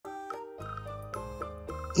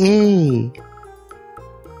A.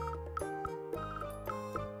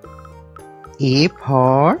 A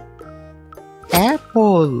for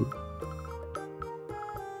apple.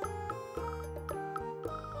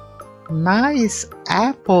 Nice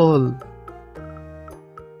apple.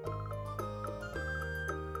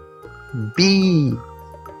 B.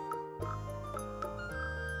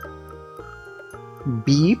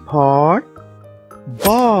 B for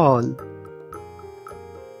ball.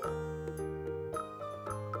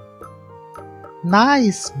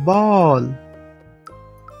 Nice ball.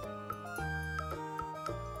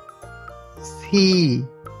 C.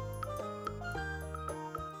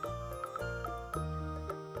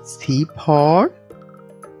 C for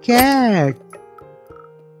cat.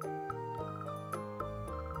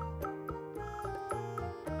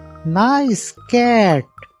 Nice cat.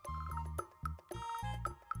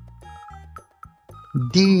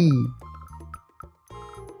 D.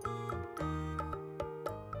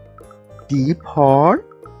 D for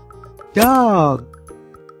dog.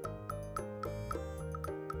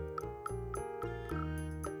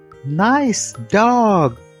 Nice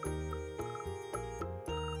dog.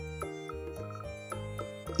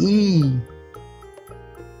 E.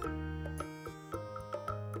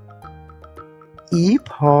 E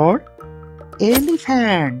for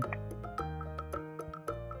elephant.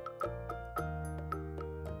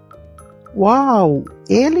 Wow,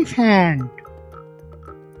 elephant.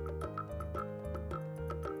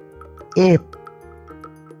 F.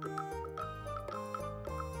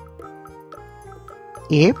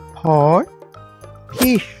 F for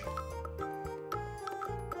fish.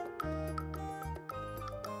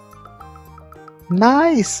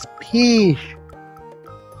 Nice fish.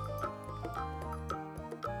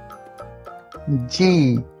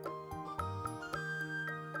 G.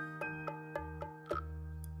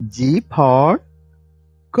 G for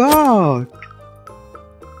goat.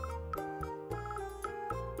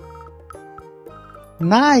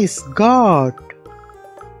 Nice goat.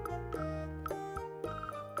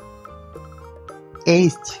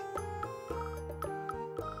 H.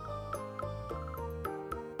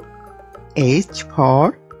 H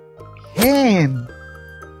for hen.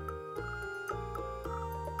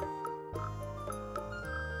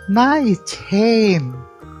 Nice hen.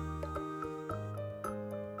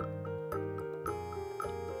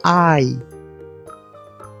 I.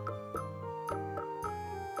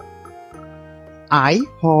 I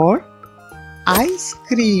for ice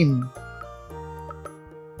cream.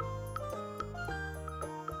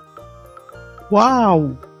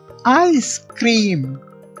 Wow, ice cream.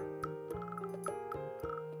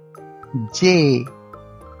 J.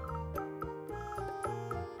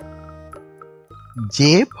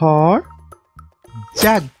 J for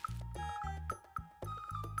jug.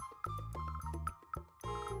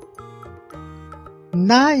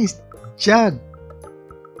 Nice jug.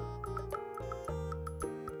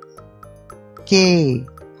 K.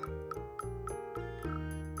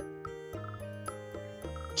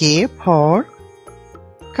 K for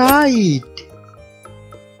kite.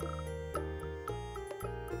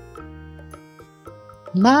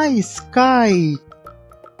 Nice kite.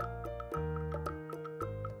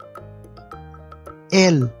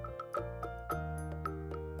 L.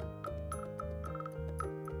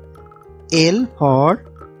 L for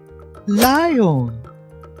lion.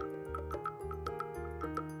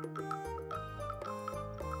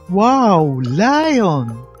 Wow,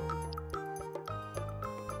 lion.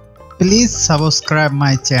 Please subscribe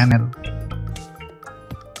my channel.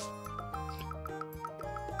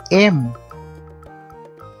 M.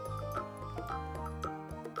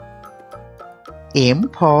 M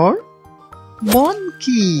for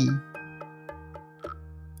monkey.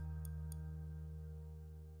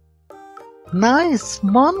 Nice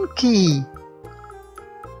monkey.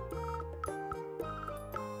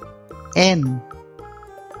 N.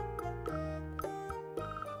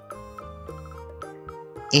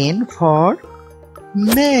 N for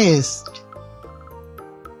nest.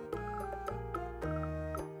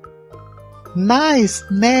 Nice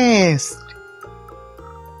nest.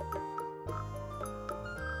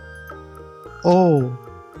 O.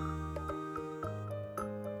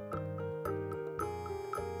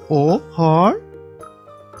 O for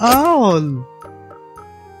owl.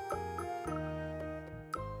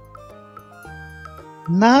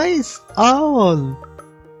 Nice owl.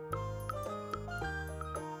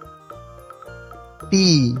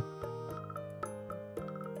 P.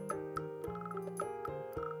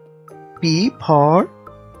 P for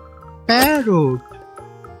parrot.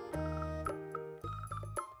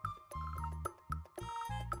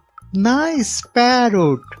 Nice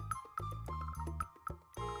parrot.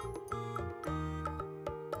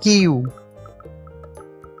 Q.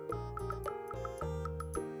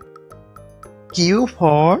 Q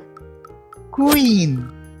for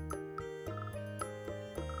Queen.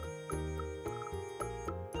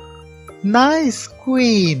 Nice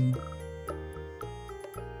queen.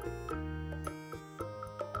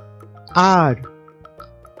 R.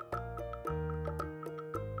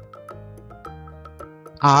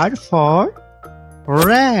 R for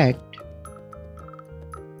rat.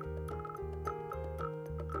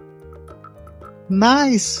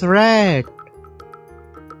 Nice rat.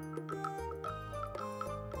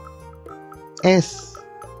 S.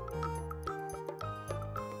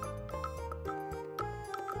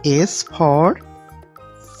 S for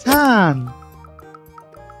sun.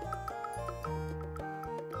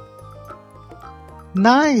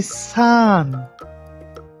 Nice sun.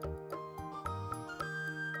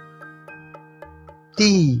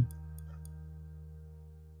 T.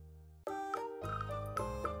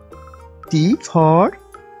 T for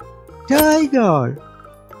tiger.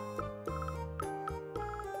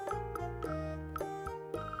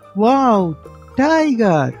 Wow,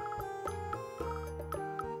 tiger.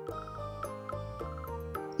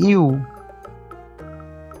 U.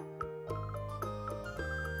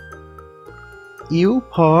 U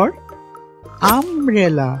for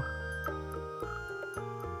umbrella.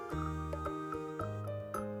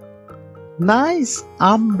 Nice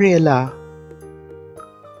umbrella.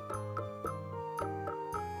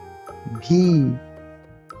 V.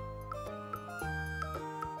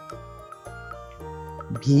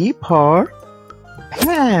 V for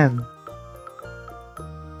van.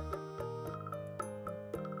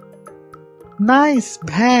 Nice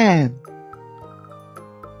van.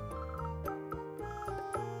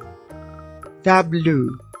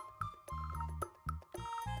 W.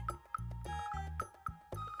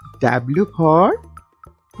 W for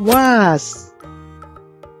was.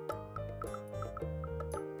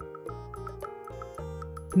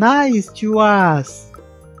 Nice was.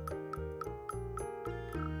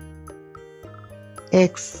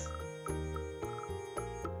 X.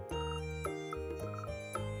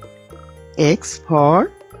 X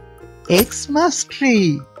for Xmas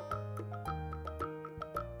tree.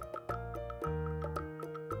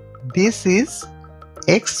 This is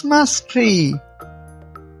Xmas tree.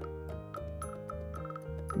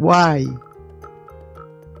 Y.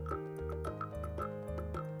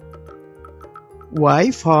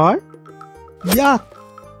 Y for yak.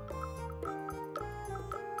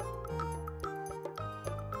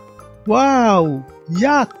 Wow,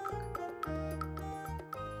 yak.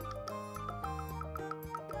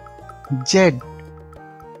 Z.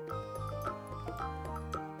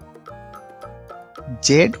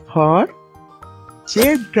 Z for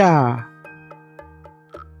zebra.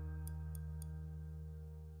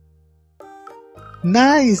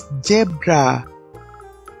 Nice zebra.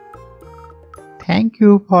 Thank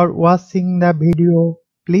you for watching the video.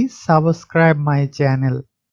 Please subscribe my channel.